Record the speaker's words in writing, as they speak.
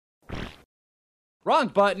Wrong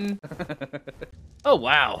button. Oh,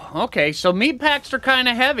 wow. Okay, so meat packs are kind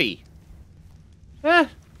of heavy.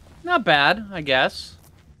 Not bad, I guess.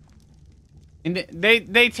 And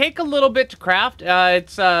they take a little bit to craft.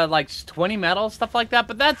 It's like 20 metal, stuff like that,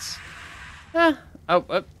 but that's...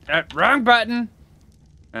 wrong button.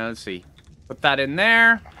 Let's see. Put that in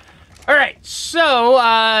there. Alright, so,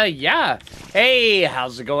 yeah. Hey,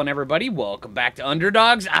 how's it going, everybody? Welcome back to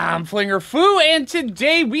Underdogs. I'm Phlinger Phoo, and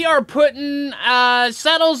today we are putting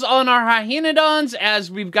saddles on our Hyenodons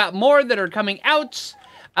as we've got more that are coming out.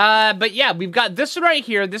 But yeah, we've got this one right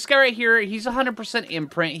here. This guy right here, he's 100%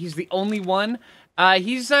 imprint. He's the only one.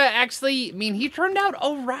 He's actually, I mean, he turned out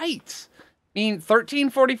alright. I mean,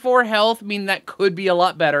 1344 health, I mean, that could be a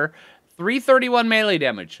lot better. 331 melee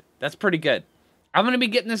damage. That's pretty good. I'm going to be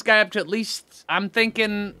getting this guy up to at least, I'm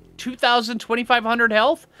thinking, 2,000, 2,500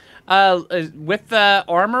 health. With the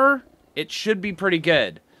armor, it should be pretty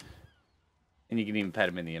good. And you can even pet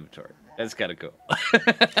him in the inventory. That's kind of cool.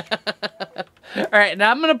 Alright,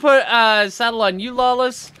 now I'm going to put a saddle on you,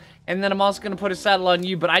 Lawless. And then I'm also going to put a saddle on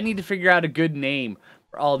you. But I need to figure out a good name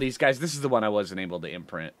for all these guys. This is the one I wasn't able to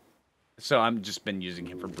imprint. So I've just been using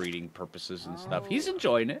him for breeding purposes and stuff. He's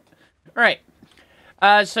enjoying it. Alright.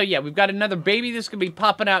 So yeah, we've got another baby that's going to be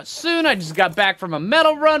popping out soon. I just got back from a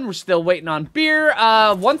metal run. We're still waiting on beer.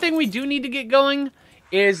 One thing we do need to get going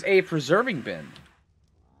is a preserving bin.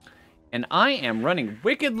 And I am running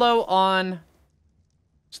wicked low on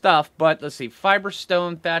stuff. But let's see, fiber,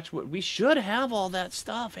 stone, thatch wood. We should have all that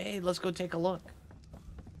stuff. Hey, let's go take a look.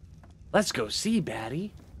 Let's go see,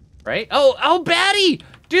 Batty. Right? Oh, Batty!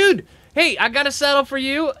 Dude! Hey, I got a saddle for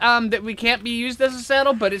you that we can't be used as a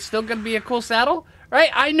saddle, but it's still going to be a cool saddle. Right?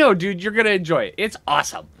 I know, dude. You're going to enjoy it. It's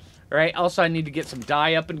awesome. Right? Also, I need to get some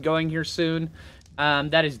dye up and going here soon.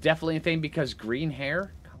 That is definitely a thing because green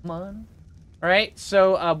hair. Come on. All right.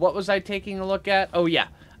 So, what was I taking a look at? Oh, yeah.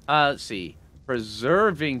 Let's see.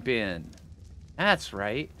 Preserving bin. That's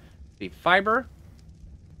right. The fiber.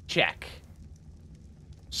 Check.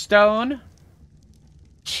 Stone.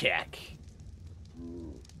 Check.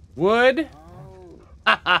 Wood.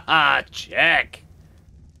 Ha ha ha. Check.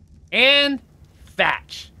 And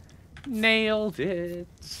thatch. Nailed it.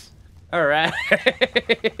 Alright.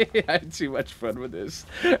 I had too much fun with this.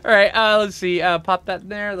 Alright, let's see. Pop that in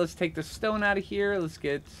there. Let's take the stone out of here. Let's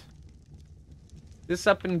get this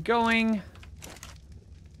up and going.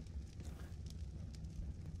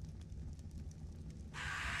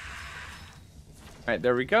 Alright,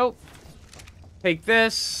 there we go. Take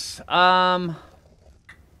this.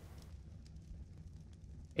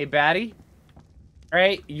 Hey, Batty.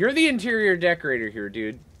 Alright, you're the interior decorator here,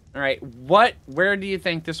 dude. Alright, where do you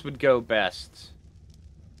think this would go best?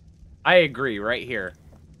 I agree, right here.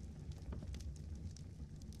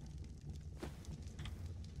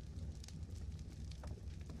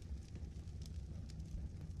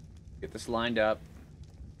 Get this lined up.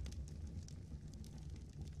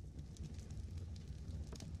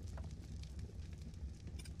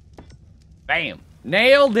 Bam!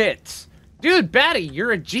 Nailed it! Dude, Batty,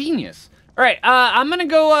 you're a genius. Alright, I'm gonna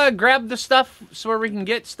go grab the stuff so where we can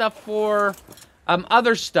get stuff for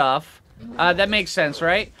other stuff. That makes sense,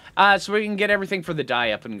 right? So we can get everything for the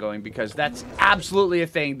dye up and going because that's absolutely a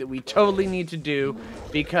thing that we totally need to do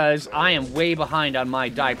because I am way behind on my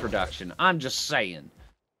dye production. I'm just saying.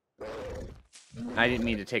 I didn't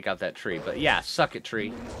mean to take out that tree, but yeah, suck it,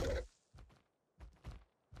 tree.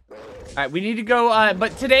 Alright, we need to go,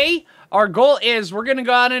 but today, our goal is we're going to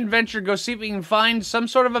go on an adventure, go see if we can find some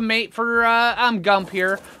sort of a mate for Gump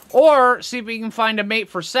here, or see if we can find a mate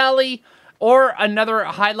for Sally, or another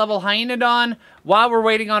high-level Hyenodon while we're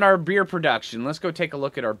waiting on our beer production. Let's go take a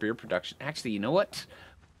look at our beer production. Actually, you know what?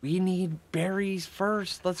 We need berries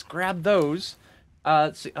first. Let's grab those.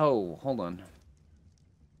 Let's see. Oh, hold on.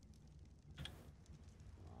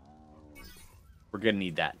 We're going to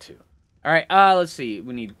need that too. All right, let's see.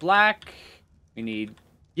 We need black. We need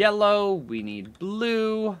yellow. We need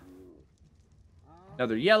blue.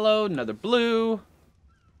 Another yellow. Another blue.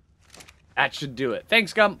 That should do it.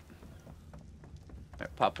 Thanks, Gump. All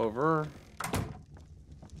right, pop over.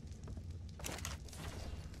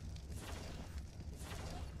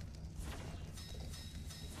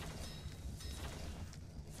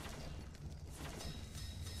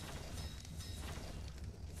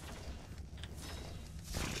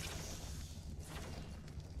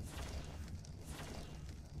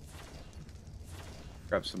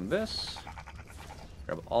 Grab some of this.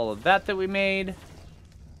 Grab all of that we made.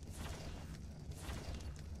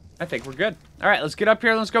 I think we're good. All right, let's get up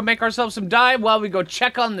here. Let's go make ourselves some dye while we go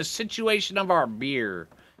check on the situation of our beer.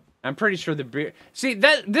 I'm pretty sure the beer... See,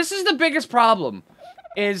 this is the biggest problem.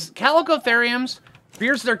 Is Calicotheriums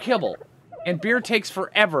Beer's their kibble. And beer takes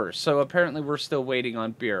forever, so apparently we're still waiting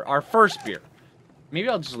on beer. Our first beer. Maybe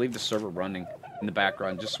I'll just leave the server running in the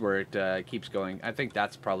background, just where it keeps going. I think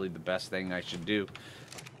that's probably the best thing I should do.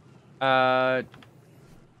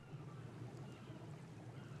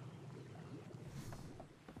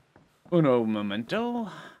 Uno momento.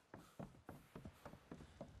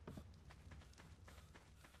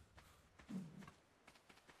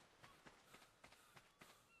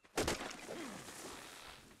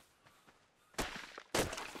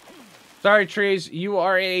 Sorry, trees. You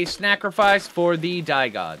are a sacrifice for the die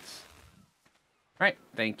gods. All right.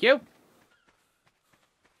 Thank you.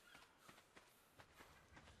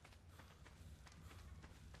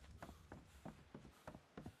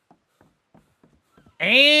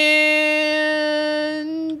 And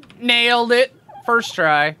nailed it. First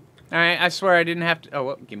try. All right. I swear I didn't have to. Oh,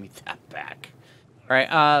 well, give me that back. All right.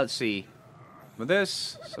 Let's see. Some of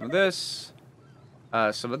this. Some of this.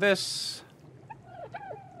 Some of this.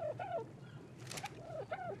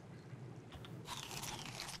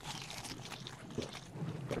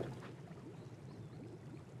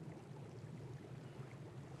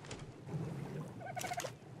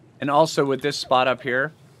 And also with this spot up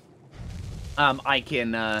here, I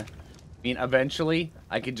can, I mean, eventually,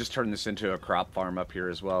 I could just turn this into a crop farm up here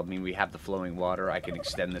as well. I mean, we have the flowing water. I can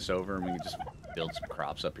extend this over, and we can just build some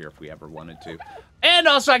crops up here if we ever wanted to. And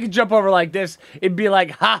also, I can jump over like this. It'd be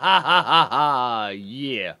like, ha, ha, ha, ha, ha,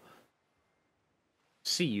 yeah.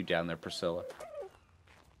 See you down there, Priscilla.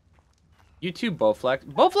 You too, Bowflex.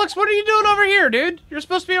 Bowflex, what are you doing over here, dude? You're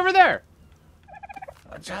supposed to be over there.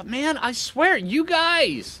 Man, I swear, you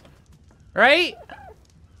guys. Right?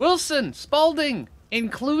 Wilson, Spalding,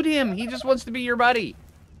 include him. He just wants to be your buddy.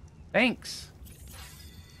 Thanks.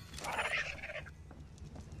 All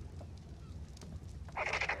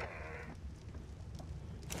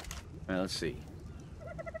right, let's see.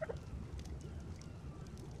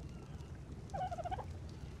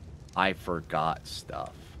 I forgot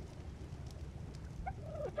stuff.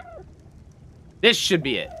 This should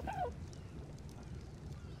be it.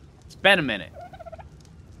 It's been a minute.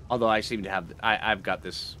 Although I seem to have, I've got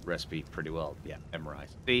this recipe pretty well, yeah,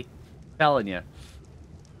 memorized. See? Telling you.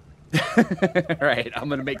 Alright, I'm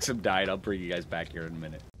gonna make some dye and I'll bring you guys back here in a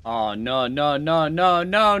minute. Oh, no, no, no, no,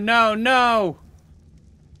 no, no, no!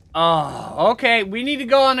 Oh, okay, we need to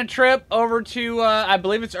go on a trip over to, I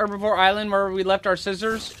believe it's Herbivore Island where we left our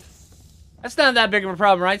scissors. That's not that big of a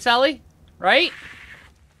problem, right, Sally? Right?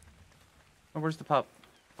 Oh, where's the pup?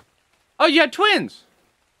 Oh, you had twins!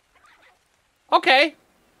 Okay.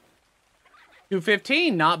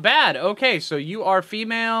 215, not bad. Okay, so you are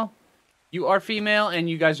female, and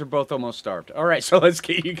you guys are both almost starved. All right, so let's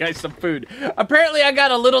get you guys some food. Apparently, I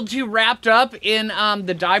got a little too wrapped up in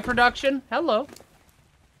the dye production. Hello.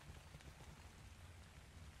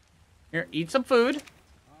 Here, eat some food.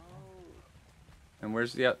 And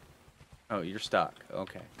where's the... Oh, you're stuck.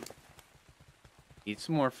 Okay. Eat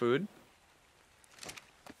some more food.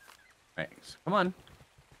 Thanks. Come on.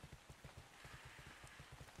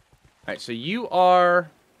 Alright, so you are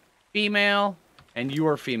female, and you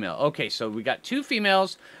are female. Okay, so we got two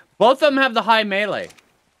females. Both of them have the high melee.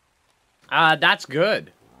 That's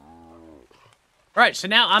good. Alright, so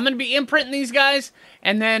now I'm going to be imprinting these guys,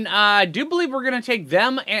 and then I do believe we're going to take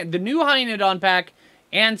them, and the new Hyena pack,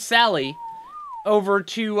 and Sally, over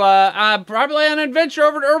to, probably on an adventure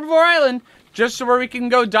over to Herbivore Island, just so where we can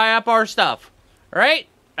go dye up our stuff. Alright?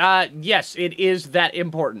 Yes, it is that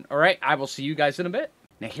important. Alright, I will see you guys in a bit.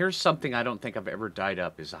 Now, here's something I don't think I've ever dyed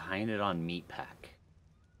up, is a Hyena meat pack.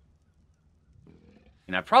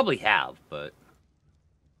 And I probably have, but...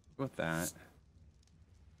 with that.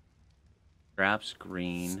 Straps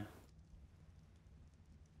green.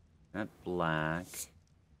 That black.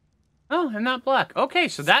 Oh, and not black. Okay,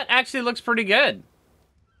 so that actually looks pretty good.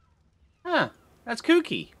 Huh, that's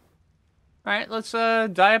kooky. Alright, let's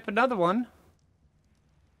dye up another one.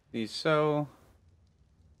 So...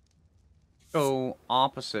 go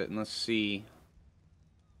opposite and let's see.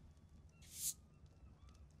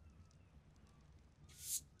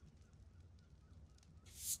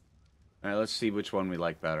 Alright, let's see which one we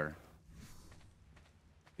like better.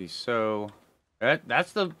 So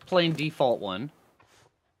that's the plain default one.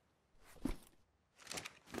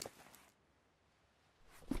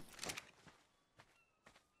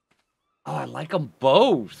 Oh, I like them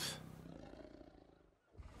both.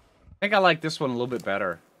 I think I like this one a little bit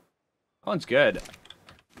better. That one's good.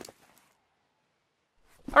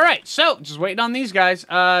 Alright, so, just waiting on these guys.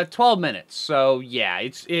 12 minutes. So, yeah,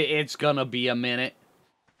 it's gonna be a minute.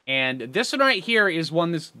 And this one right here is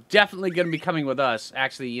one that's definitely gonna be coming with us.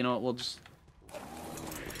 Actually, you know what, we'll just...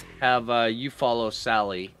 have you follow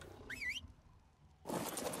Sally.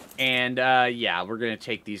 And, yeah, we're going to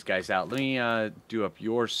take these guys out. Let me do up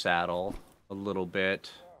your saddle a little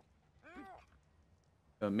bit.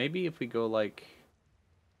 So maybe if we go like...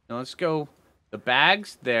 No, let's go the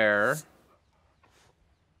bags there.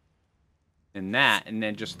 And that, and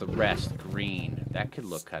then just the rest green. That could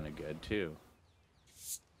look kind of good, too.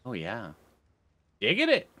 Oh, yeah. Digging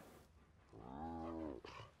it.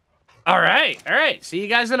 All right. See you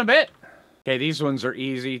guys in a bit. Okay, these ones are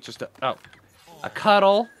easy. Just a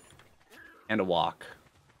cuddle and a walk.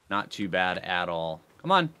 Not too bad at all.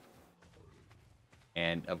 Come on.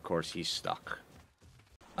 And, of course, he's stuck.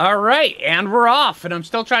 All right, and we're off. And I'm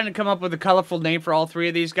still trying to come up with a colorful name for all three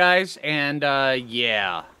of these guys. And,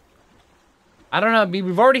 yeah. I don't know. I mean,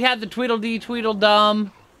 we've already had the Tweedledee,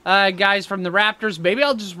 Tweedledum guys from the Raptors. Maybe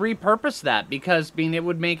I'll just repurpose that because, I mean, it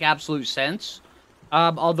would make absolute sense.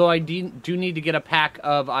 Although I do need to get a pack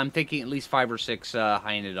of, I'm thinking at least 5 or 6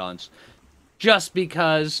 Hyenodons. Just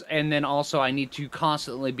because, and then also I need to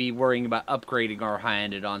constantly be worrying about upgrading our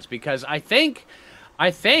Hyenodons. Because I think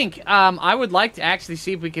I would like to actually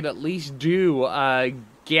see if we could at least do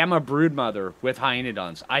Gamma Broodmother with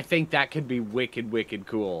Hyenodons. I think that could be wicked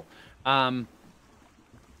cool.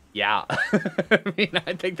 Yeah, I mean,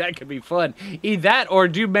 I think that could be fun. Either that or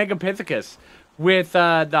do Megapithecus with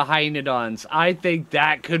the Hyenodons. I think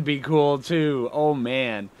that could be cool too. Oh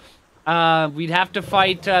man, we'd have to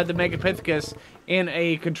fight the Megapithecus in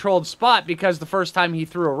a controlled spot because the first time he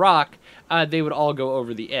threw a rock, they would all go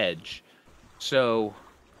over the edge. So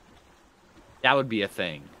that would be a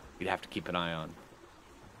thing we'd have to keep an eye on.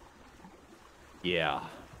 Yeah.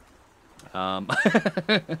 Oh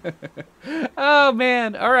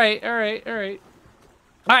man. All right,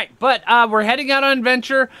 but we're heading out on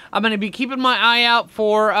adventure. I'm going to be keeping my eye out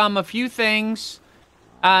for a few things.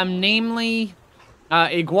 Namely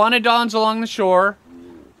Iguanodons along the shore.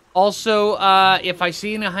 Also, if I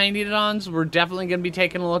see any Hyenodons, we're definitely going to be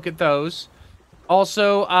taking a look at those.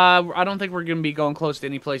 Also, I don't think we're going to be going close to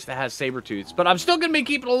any place that has saber-tooths, but I'm still going to be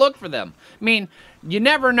keeping a look for them. I mean, you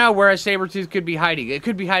never know where a saber-tooth could be hiding. It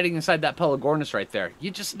could be hiding inside that Pelagornis right there.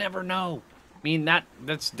 You just never know. I mean,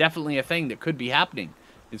 that's definitely a thing that could be happening.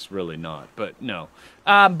 It's really not, but no.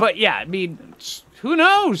 But yeah, I mean, who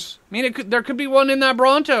knows? I mean, there could be one in that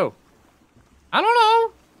Bronto. I don't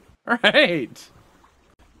know. All right.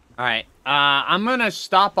 All right. I'm going to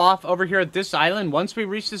stop off over here at this island. Once we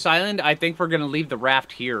reach this island, I think we're going to leave the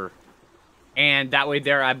raft here. And that way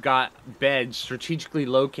there I've got beds strategically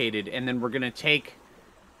located. And then we're going to take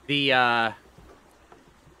the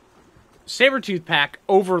Sabertooth pack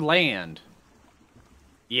overland.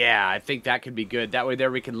 Yeah, I think that could be good. That way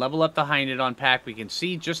there we can level up the Hyenodon pack. We can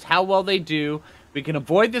see just how well they do. We can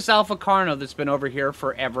avoid this Alpha Carno that's been over here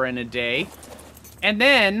forever and a day. And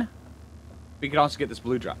then we can also get this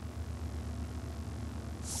blue drop.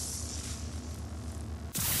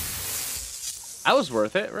 That was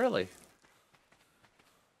worth it, really.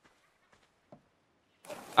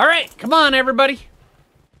 All right, come on, everybody.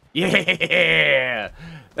 Yeah!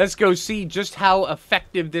 Let's go see just how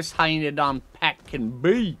effective this Hyena pack can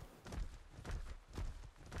be.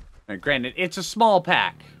 Now, granted, it's a small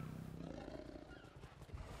pack.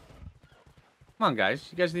 Come on, guys.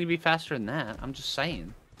 You guys need to be faster than that. I'm just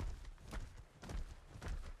saying.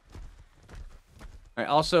 All right,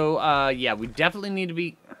 also, yeah, we definitely need to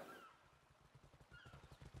be...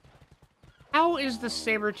 How is the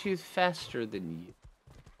Sabertooth faster than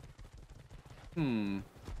you?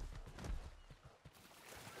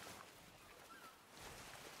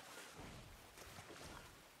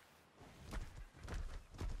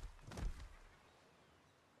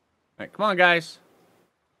 Alright, come on, guys.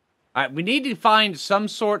 Alright, we need to find some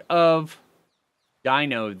sort of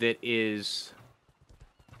dino that is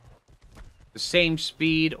the same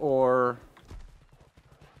speed or...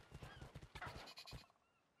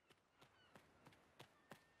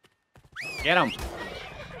 Get him.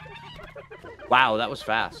 Wow, that was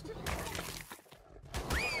fast.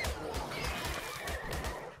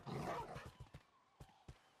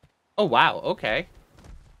 Oh, wow, okay.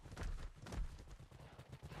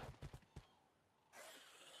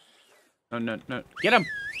 No. Get him.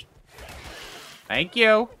 Thank you.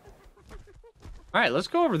 All right, let's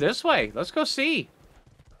go over this way. Let's go see.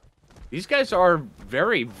 These guys are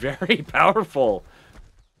very, very powerful.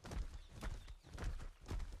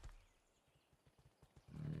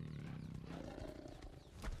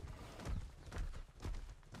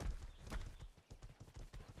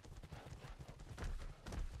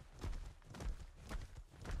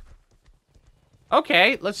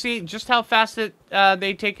 Okay, let's see just how fast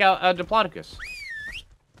they take out Diplodocus.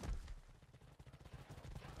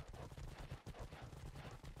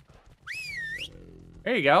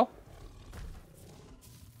 There you go.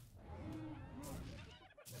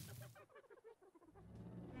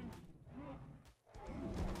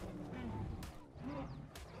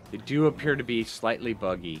 They do appear to be slightly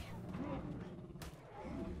buggy.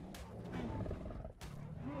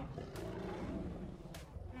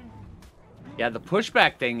 Yeah, the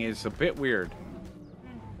pushback thing is a bit weird.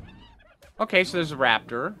 Okay, so there's a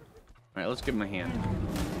raptor. Alright, let's give him a hand.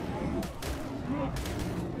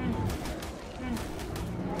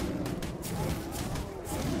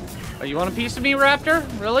 Oh, you want a piece of me, raptor?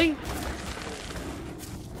 Really?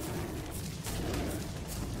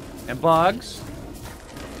 And bugs.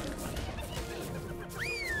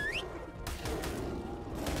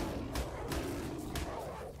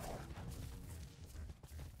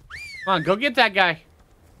 Come on, go get that guy.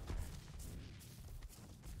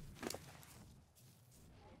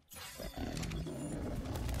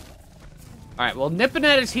 Alright, well, nipping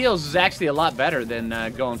at his heels is actually a lot better than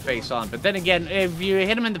going face on. But then again, if you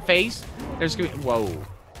hit him in the face, there's gonna be... Whoa.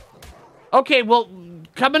 Okay, well,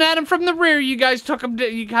 coming at him from the rear, you guys took him...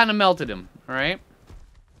 You kind of melted him, alright?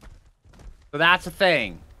 So that's a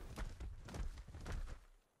thing.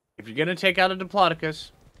 If you're gonna take out a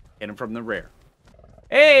Diplodocus, hit him from the rear.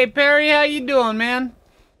 Hey, Perry, how you doing, man?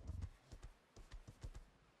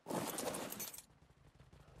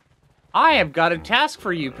 I have got a task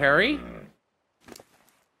for you, Perry.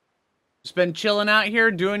 Just been chilling out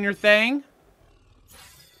here, doing your thing.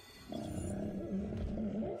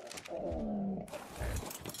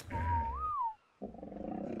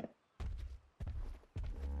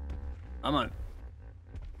 Come on.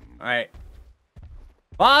 Alright.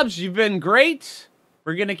 Bobs, you've been great.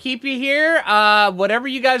 We're gonna keep you here. Whatever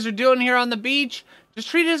you guys are doing here on the beach, just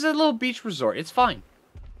treat it as a little beach resort. It's fine.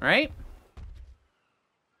 Alright?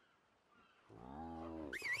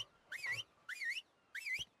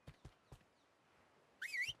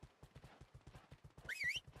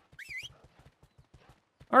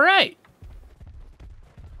 Alright.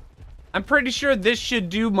 I'm pretty sure this should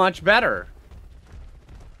do much better.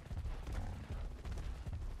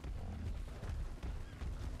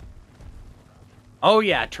 Oh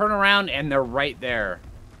yeah, turn around and they're right there.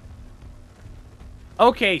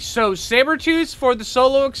 Okay, so Sabertooths for the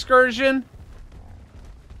solo excursion.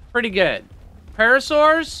 Pretty good.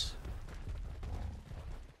 Parasaurs.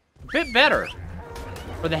 A bit better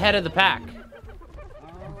for the head of the pack.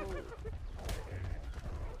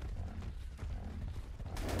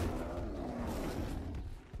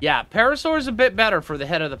 Yeah, Parasaur's a bit better for the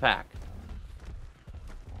head of the pack.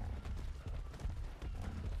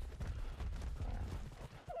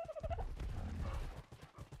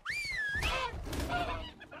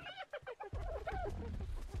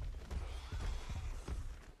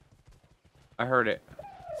 I heard it.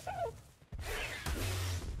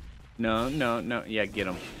 No, no, no. Yeah, get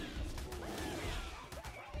him.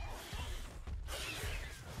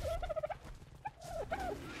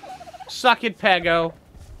 Suck it, Pego.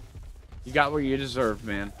 You got what you deserved,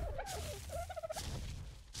 man.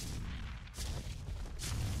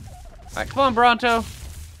 Alright, come on, Bronto.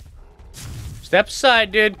 Step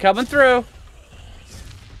aside, dude. Coming through.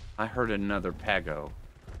 I heard another Pego.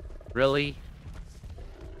 Really?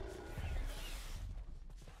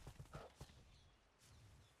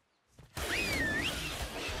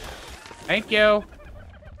 Thank you.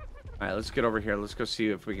 Alright, let's get over here. Let's go see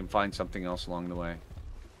if we can find something else along the way.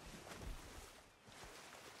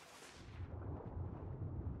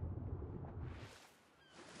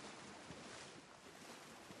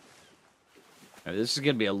 Now, this is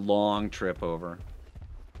going to be a long trip over.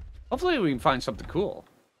 Hopefully we can find something cool.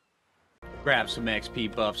 Grab some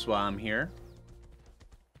XP buffs while I'm here.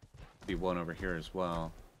 Be one over here as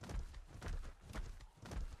well.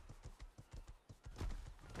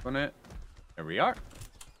 On it. There we are.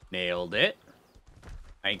 Nailed it.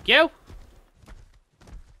 Thank you.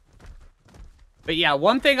 But yeah,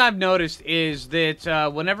 one thing I've noticed is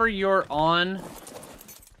that whenever you're on...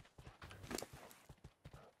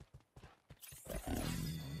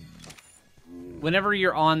 Whenever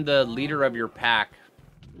you're on the leader of your pack,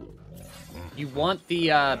 you want the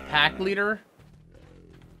pack leader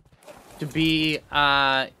to be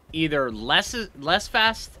either less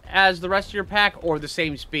fast as the rest of your pack or the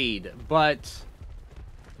same speed. But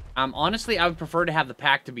honestly, I would prefer to have the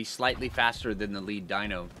pack to be slightly faster than the lead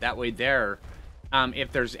dino. That way there,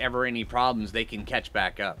 if there's ever any problems, they can catch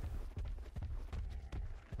back up.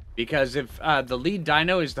 Because if the lead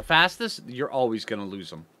dino is the fastest, you're always going to lose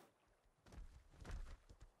them.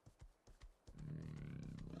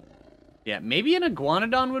 Yeah, maybe an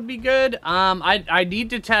Iguanodon would be good. I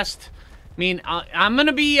need to test mean, I'm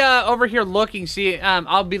gonna be over here looking. See,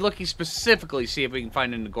 I'll be looking specifically, see if we can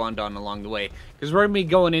find an Iguanodon along the way, because we're gonna be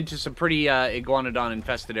going into some pretty Iguanodon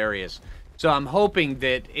infested areas. So I'm hoping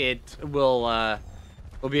that it will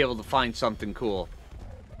we'll be able to find something cool.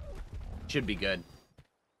 Should be good.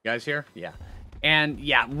 You guys here? Yeah. And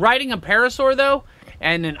yeah, riding a parasaur though,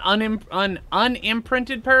 and an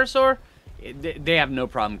unimprinted parasaur, they have no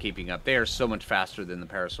problem keeping up. They are so much faster than the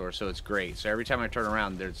parasaur, so it's great. So every time I turn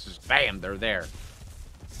around, there's just bam, they're there.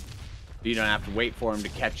 You don't have to wait for them to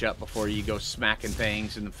catch up before you go smacking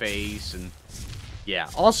things in the face. And yeah.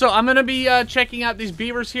 Also, I'm gonna be checking out these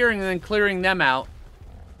beavers here and then clearing them out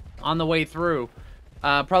on the way through.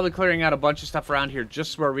 Probably clearing out a bunch of stuff around here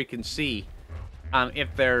just where we can see if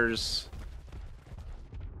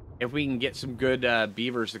we can get some good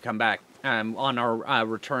beavers to come back on our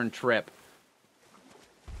return trip.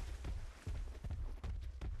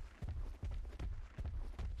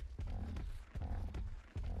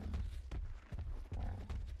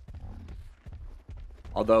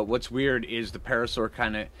 Although, what's weird is the parasaur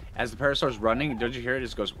kind of, as the parasaur's running, don't you hear it? It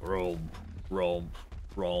just goes, romp, romp,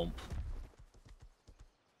 romp.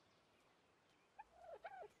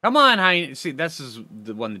 Come on, Hyena. See, this is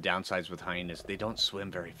one of the downsides with hyenas. They don't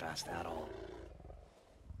swim very fast at all.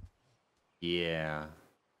 Yeah.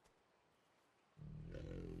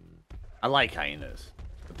 I like hyenas,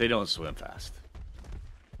 but they don't swim fast.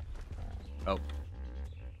 Oh.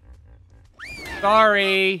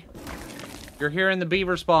 Sorry. You're here in the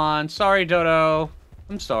beaver spawn. Sorry, Dodo.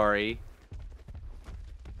 I'm sorry.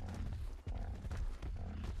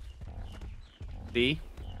 See?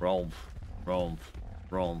 Romp. Romp.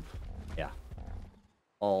 Romp. Yeah.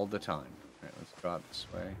 All the time. Alright, let's go out this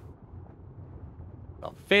way.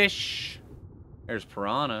 A fish. There's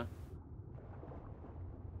piranha.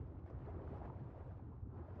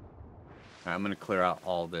 Alright, I'm gonna clear out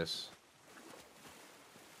all this.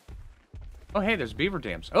 Oh, hey, there's beaver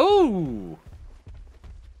dams. Oh!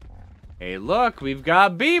 Hey, look, we've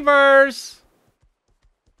got beavers!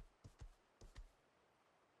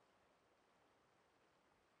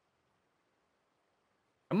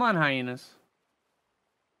 Come on, hyenas.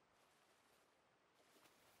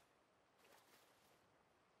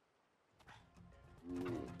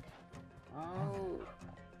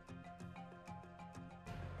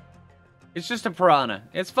 It's just a piranha.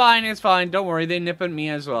 It's fine, it's fine. Don't worry, they nip at me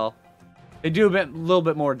as well. They do a little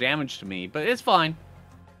bit more damage to me, but it's fine.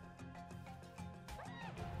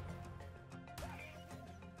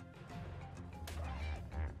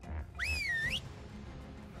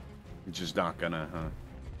 It's just not gonna, huh?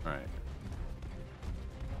 Alright.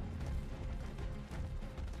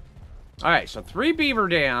 Alright, so 3 beaver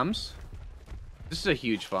dams. This is a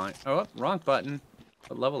huge find. Oh, wrong button.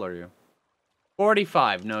 What level are you?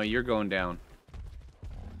 45. No, you're going down.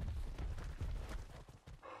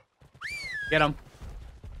 Get him.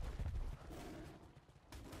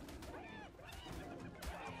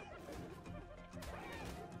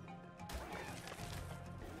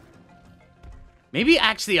 Maybe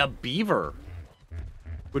actually a beaver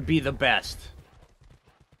would be the best.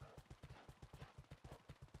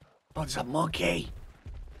 Oh, it's a monkey.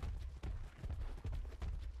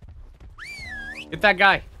 Get that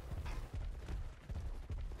guy.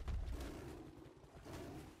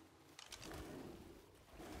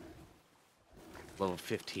 Level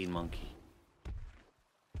 15 monkey.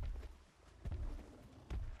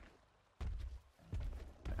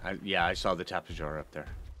 Yeah, I saw the tapajara up there.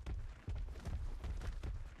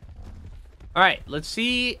 Alright, let's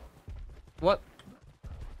see what...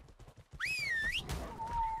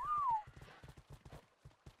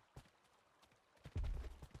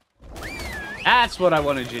 That's what I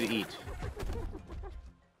wanted you to eat.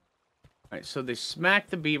 Alright, so they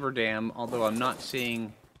smacked the beaver dam, although I'm not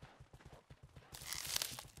seeing...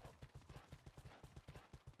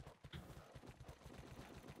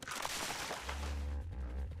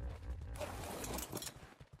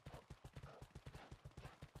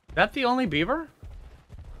 Is that the only beaver?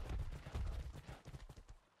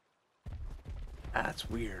 That's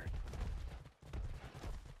weird.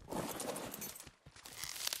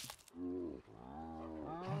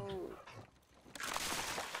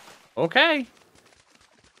 Okay.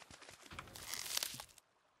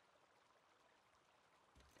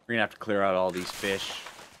 We're gonna have to clear out all these fish.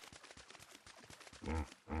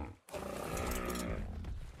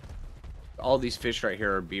 All these fish right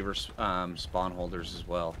here are beaver spawn holders as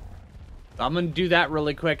well. So I'm going to do that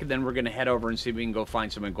really quick, and then we're going to head over and see if we can go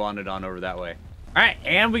find some Iguanodon over that way. Alright,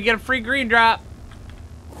 and we get a free green drop.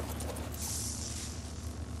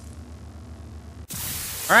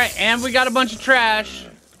 Alright, and we got a bunch of trash.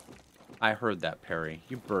 I heard that, Perry.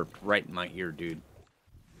 You burped right in my ear, dude.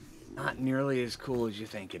 Not nearly as cool as you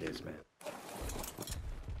think it is, man.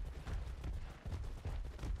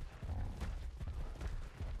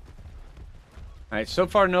 Alright, so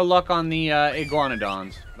far no luck on the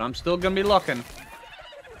Iguanodons, but I'm still gonna be looking.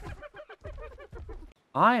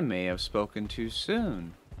 I may have spoken too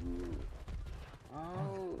soon.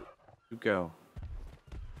 You go.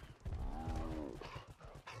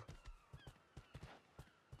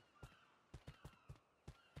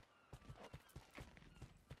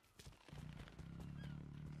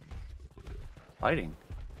 Fighting.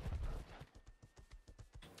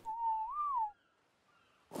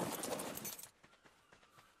 Come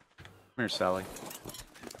here, Sally.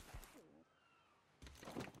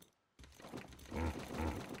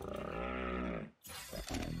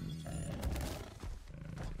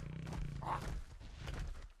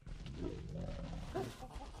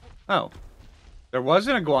 Oh. There was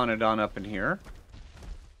an Iguanodon up in here.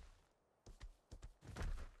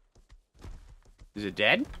 Is it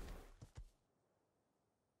dead?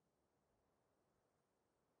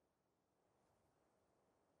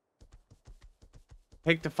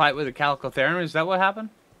 Take the fight with the Calicotherium? Is that what happened?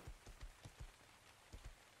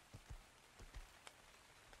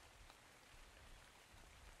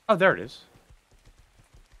 Oh, there it is.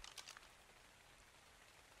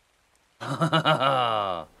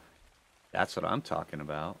 That's what I'm talking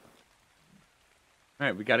about.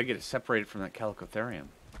 Alright, we gotta get it separated from that Calicotherium.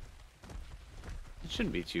 It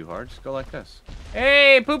shouldn't be too hard. Just go like this.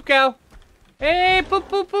 Hey, poop cow! Hey, poop,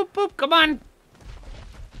 poop, poop, poop! Come on!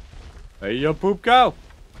 Hey, you poop cow!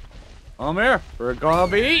 Come here. We're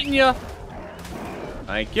gonna be eating you.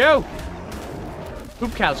 Thank you.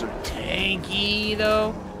 Poop cows are tanky,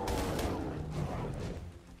 though.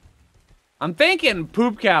 I'm thinking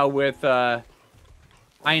poop cow with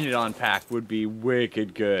Iguanodon pack would be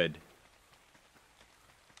wicked good.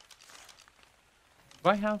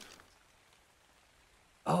 Do I have?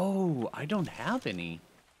 Oh, I don't have any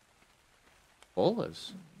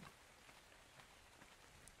bolas.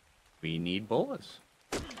 We need bolas.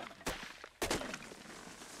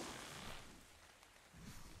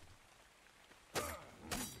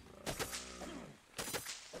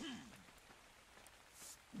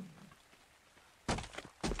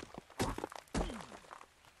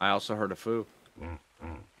 I also heard a foo.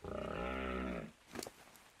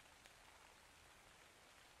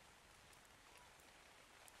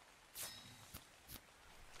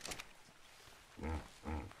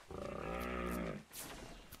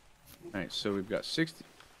 Alright, so we've got 60.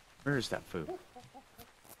 Where is that foo?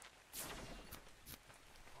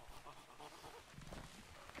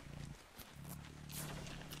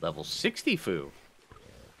 Level 60 foo.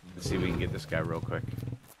 Let's see if we can get this guy real quick.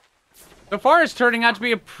 So far, it's turning out to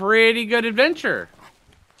be a pretty good adventure.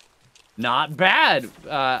 Not bad.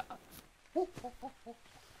 Alright,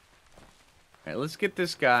 let's get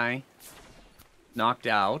this guy knocked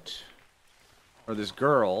out. Or this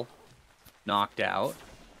girl knocked out.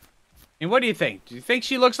 And what do you think? Do you think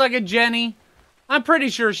she looks like a Jenny? I'm pretty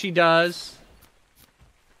sure she does.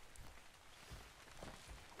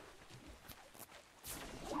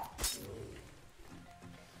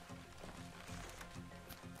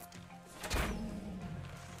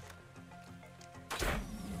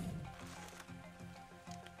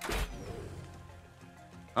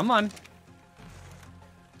 Come on.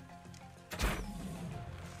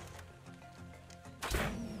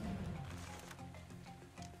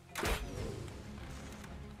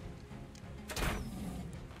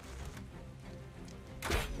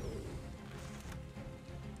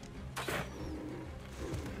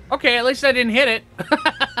 Okay, at least I didn't hit it.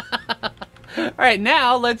 Alright,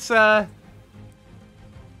 now let's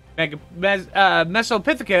make a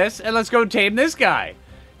Mesopithecus and let's go tame this guy.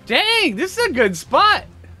 Dang, this is a good spot.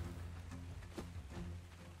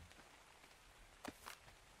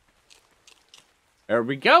 There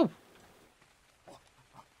we go.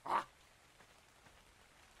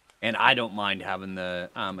 And I don't mind having the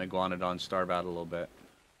Iguanodon starve out a little bit.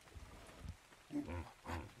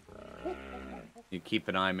 You keep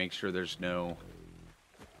an eye, make sure there's no...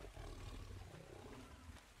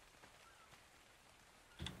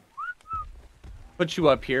 Put you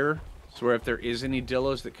up here, so if there is any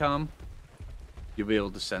dillos that come, you'll be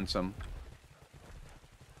able to sense them.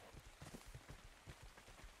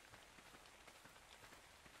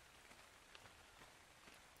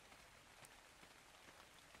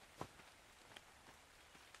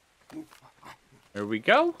 There we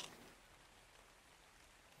go.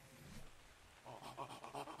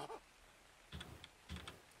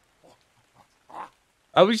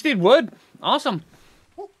 Oh, we just need wood. Awesome.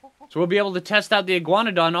 So we'll be able to test out the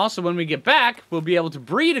Iguanodon. Also, when we get back, we'll be able to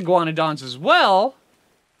breed Iguanodons as well,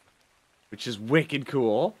 which is wicked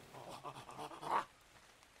cool.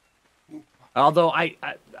 Although I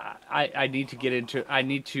need to get into, I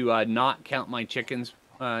need to not count my chickens,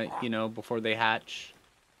 you know, before they hatch,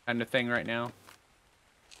 kind of thing right now.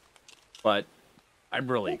 But I'm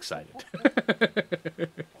really excited.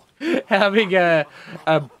 Having a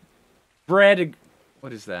bred,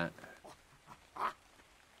 what is that?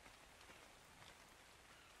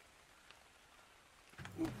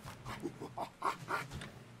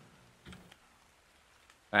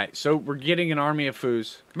 Alright, so we're getting an army of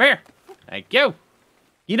foos. Come here! Thank you!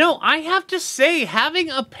 You know, I have to say, having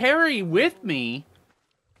a Perry with me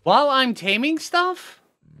while I'm taming stuff,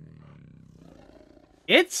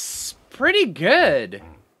 it's pretty good.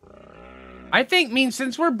 I think,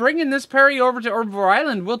 since we're bringing this Perry over to Herbivore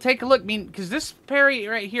Island, we'll take a look. Because this Perry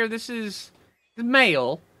right here, this is the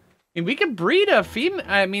male. And we could breed a female.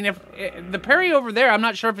 I mean, if the Perry over there, I'm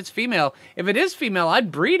not sure if it's female. If it is female,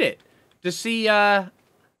 I'd breed it to see, you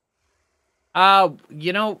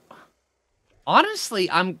know,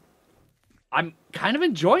 honestly, I'm kind of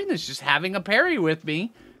enjoying this, just having a Perry with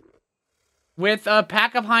me. With a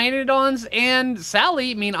pack of Hyenodons and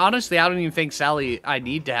Sally. I mean, honestly, I don't even think I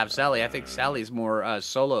need to have Sally. I think Sally's more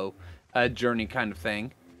solo journey kind of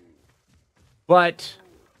thing. But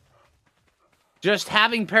just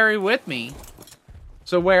having Perry with me,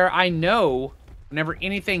 so where I know whenever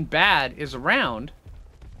anything bad is around,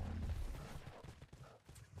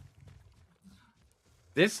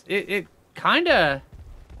 it kind of...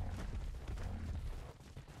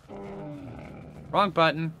 Wrong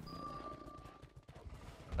button.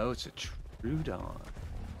 Oh, it's a Troodon.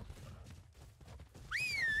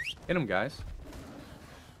 Hit him, guys.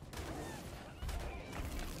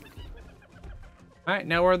 Alright,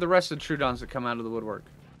 now where are the rest of the Troodons that come out of the woodwork?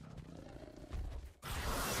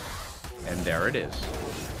 And there it is.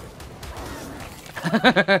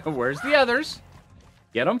 Where's the others?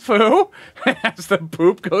 Get them, Phoo! As the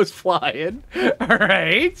poop goes flying.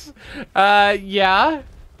 Alright. Yeah.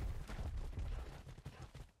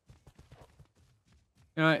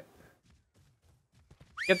 You know what?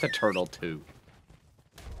 Get the turtle, too.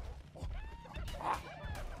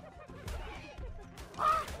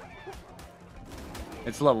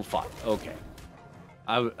 It's level 5. Okay.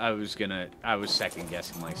 I was second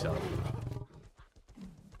guessing myself.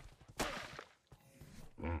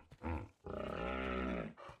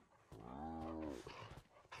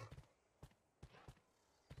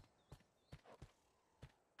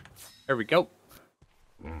 There we go.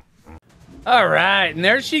 All right, and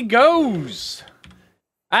there she goes.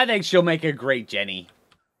 I think she'll make a great Jenny.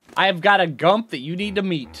 I have got a Gump that you need to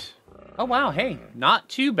meet. Oh, wow, hey, not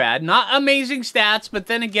too bad. Not amazing stats, but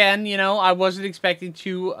then again, you know, I wasn't expecting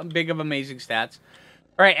too big of amazing stats.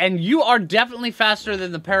 All right, and you are definitely faster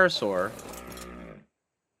than the Parasaur.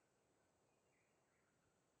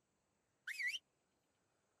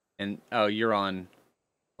 And, oh, you're on.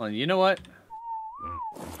 Well, you know what?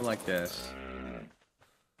 Like this.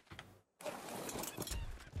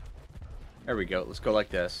 There we go. Let's go like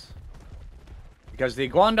this. Because the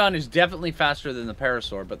Iguanodon is definitely faster than the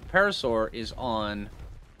Parasaur, but the Parasaur is on...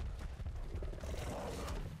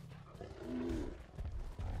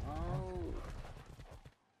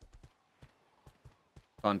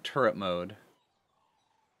 on turret mode.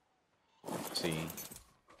 Let's see.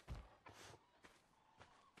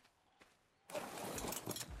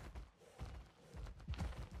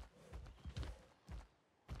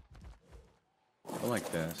 Go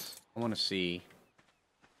like this. I want to see.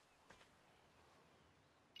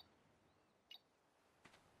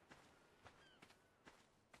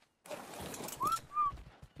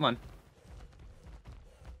 Come on.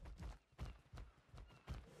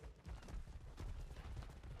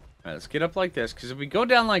 Alright, let's get up like this, because if we go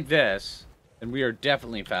down like this, then we are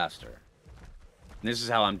definitely faster. And this is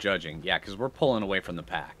how I'm judging. Yeah, because we're pulling away from the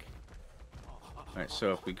pack. Alright,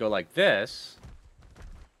 so if we go like this...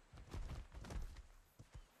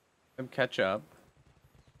 catch up.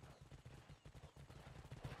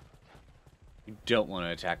 You don't want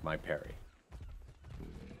to attack my parry.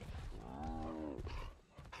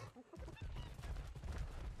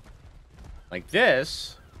 Like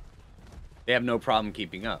this, they have no problem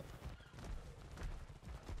keeping up.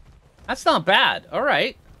 That's not bad. All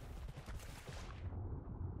right.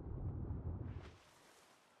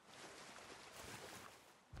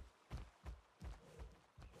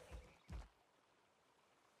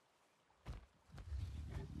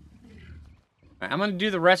 I'm going to do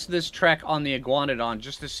the rest of this trek on the Iguanodon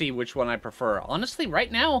just to see which one I prefer. Honestly,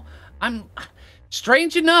 right now,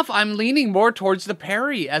 Strange enough, I'm leaning more towards the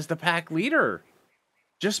Perry as the pack leader.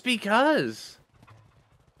 Just because.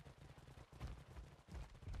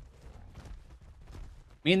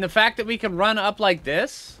 I mean, the fact that we can run up like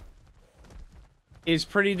this is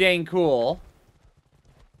pretty dang cool.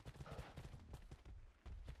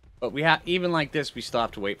 But we have, even like this, we still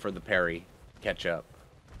have to wait for the Perry to catch up.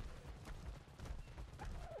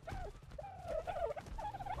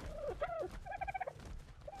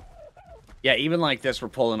 Yeah, even like this, we're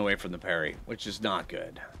pulling away from the Perry, which is not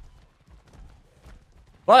good.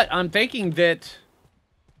 But I'm thinking that...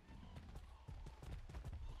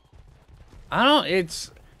 I don't know,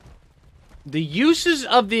 it's... The uses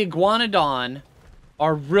of the Iguanodon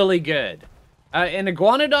are really good. An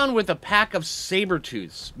Iguanodon with a pack of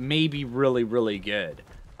Sabertooths may be really, really good.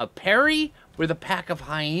 A Perry with a pack of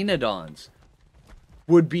Hyenodons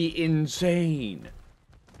would be insane.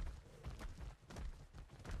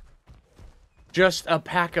 Just a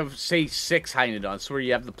pack of, say, 6 Hyenodons, where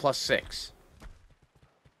you have the +6.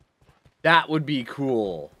 That would be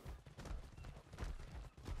cool.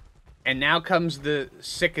 And now comes the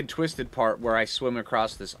sick and twisted part where I swim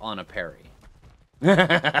across this on a Perry.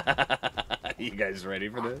 You guys ready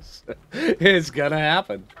for this? It's gonna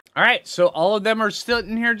happen. Alright, so all of them are still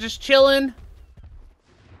in here just chilling.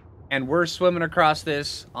 And we're swimming across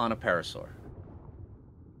this on a parasaur.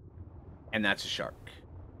 And that's a shark.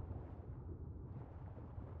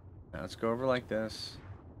 Now let's go over like this.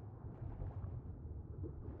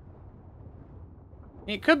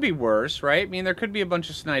 It could be worse, right? I mean, there could be a bunch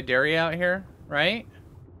of Cnidaria out here, right?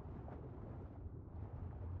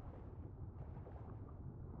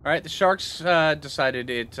 Alright, the shark's decided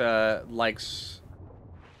it likes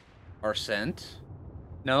our scent.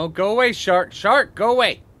 No, go away, shark. Shark, go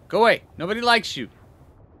away. Go away. Nobody likes you.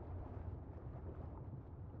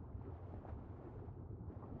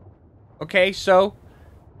 Okay, so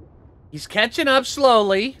he's catching up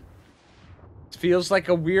slowly. It feels like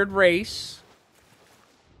a weird race.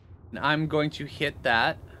 And I'm going to hit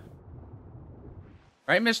that.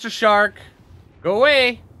 Right, Mr. Shark. Go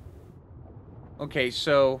away. Okay,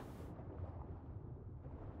 so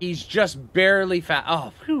he's just barely fast.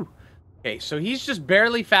 Oh, phew. Okay, so he's just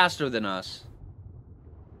barely faster than us.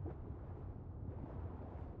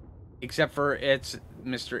 Except for it's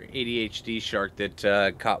Mr. ADHD Shark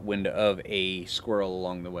that caught wind of a squirrel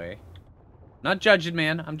along the way. Not judging,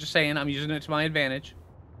 man. I'm just saying I'm using it to my advantage.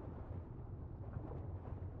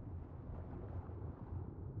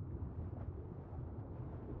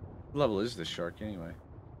 What level is this shark anyway?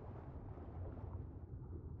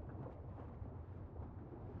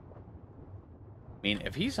 I mean,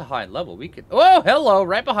 if he's a high level, we could... Oh, hello!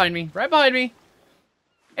 Right behind me! Right behind me!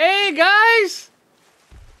 Hey, guys!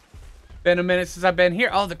 Been a minute since I've been here.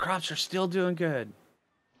 Oh, the crops are still doing good.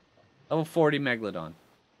 Level 40 Megalodon.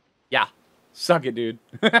 Yeah. Suck it, dude.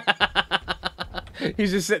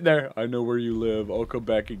 He's just sitting there. I know where you live. I'll come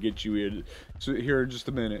back and get you in. So here in just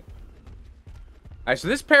a minute. Alright, so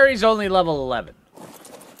this Perry's only level 11.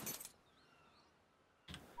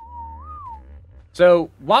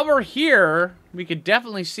 So, while we're here, we could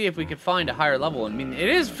definitely see if we could find a higher level. I mean, it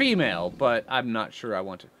is female, but I'm not sure I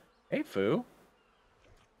want to. Hey, Phoo.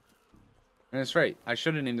 That's right. I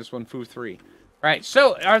should have named this one Phoo 3. Alright,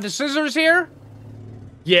 so, are the scissors here?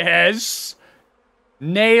 Yes!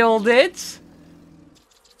 Nailed it!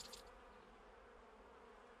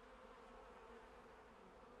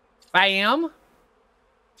 Bam!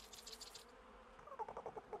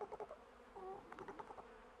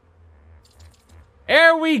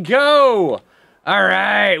 There we go!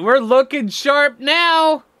 Alright, we're looking sharp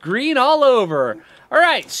now! Green all over.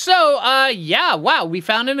 Alright, so, yeah, wow, we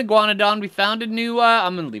found an Iguanodon. We found a new,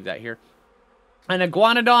 I'm gonna leave that here. An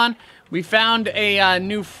Iguanodon. We found a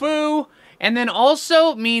new Phoo. And then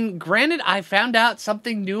also, I mean, granted, I found out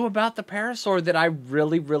something new about the Parasaur that I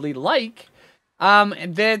really, really like.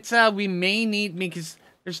 That we may need, because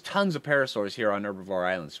there's tons of Parasaurs here on Herbivore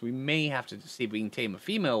Island. So we may have to see if we can tame a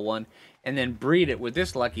female one and then breed it with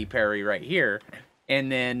this lucky Perry right here.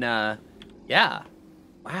 And then, yeah.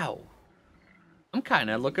 Wow. I'm kind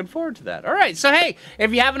of looking forward to that. All right, so hey,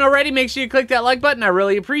 if you haven't already, make sure you click that like button. I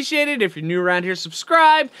really appreciate it. If you're new around here,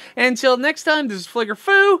 subscribe. And until next time, this is Phlinger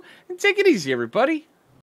Phoo, and take it easy, everybody.